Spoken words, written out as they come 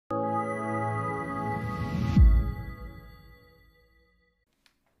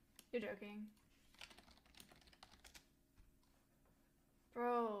You're joking.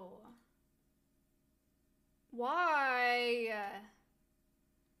 Bro. Why?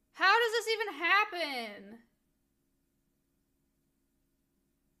 How does this even happen?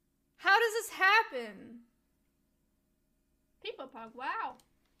 How does this happen? People pug, wow.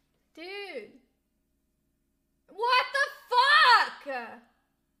 Dude. What the fuck?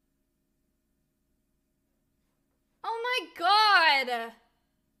 Oh my god.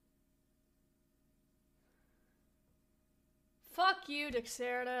 Fuck you,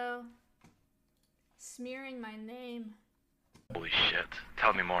 Dexerto. Smearing my name. Holy shit.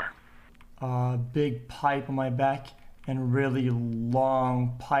 Tell me more. Big pipe on my back and really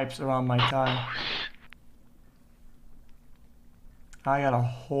long pipes around my thigh. I got a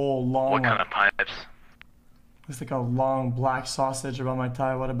whole long... What kind of pipes? Looks like a long black sausage around my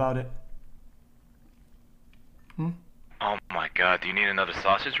thigh. What about it? Hmm? Oh my god, do you need another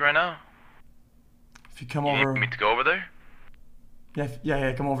sausage right now? If you come You over... need me to go over there?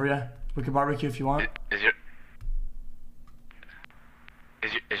 Yeah, come over, yeah. We can barbecue if you want. Is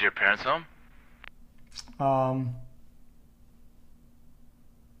your parents home?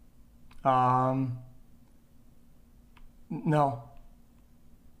 No.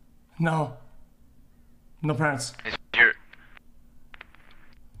 No parents. Is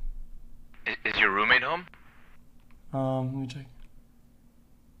your roommate home? Let me check.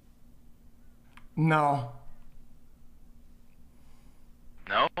 No.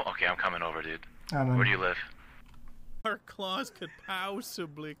 No? Okay, I'm coming over, dude. Man. Where do you live? Our claws could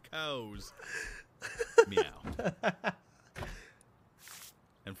possibly cows. Meow.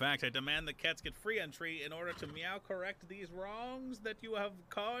 In fact, I demand that cats get free entry in order to meow correct these wrongs that you have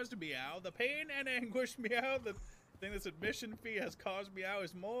caused, meow. The pain and anguish, meow. The thing this admission fee has caused, meow,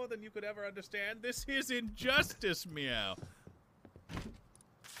 is more than you could ever understand. This is injustice, meow.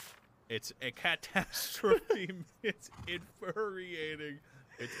 It's a catastrophe. It's infuriating.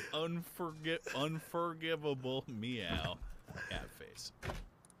 It's unforgivable, meow. Cat face.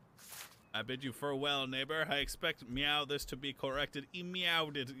 I bid you farewell, neighbor. I expect meow this to be corrected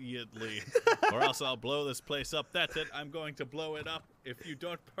immediately, or else I'll blow this place up. That's it. I'm going to blow it up if you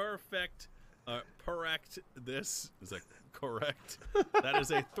don't correct this. Is that correct? That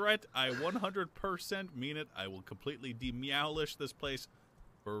is a threat. I 100% mean it. I will completely de-meowlish this place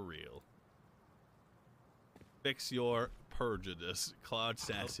for real. Fix your prejudice. Claude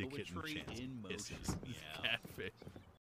Sassy Kitten Chance. Cat face.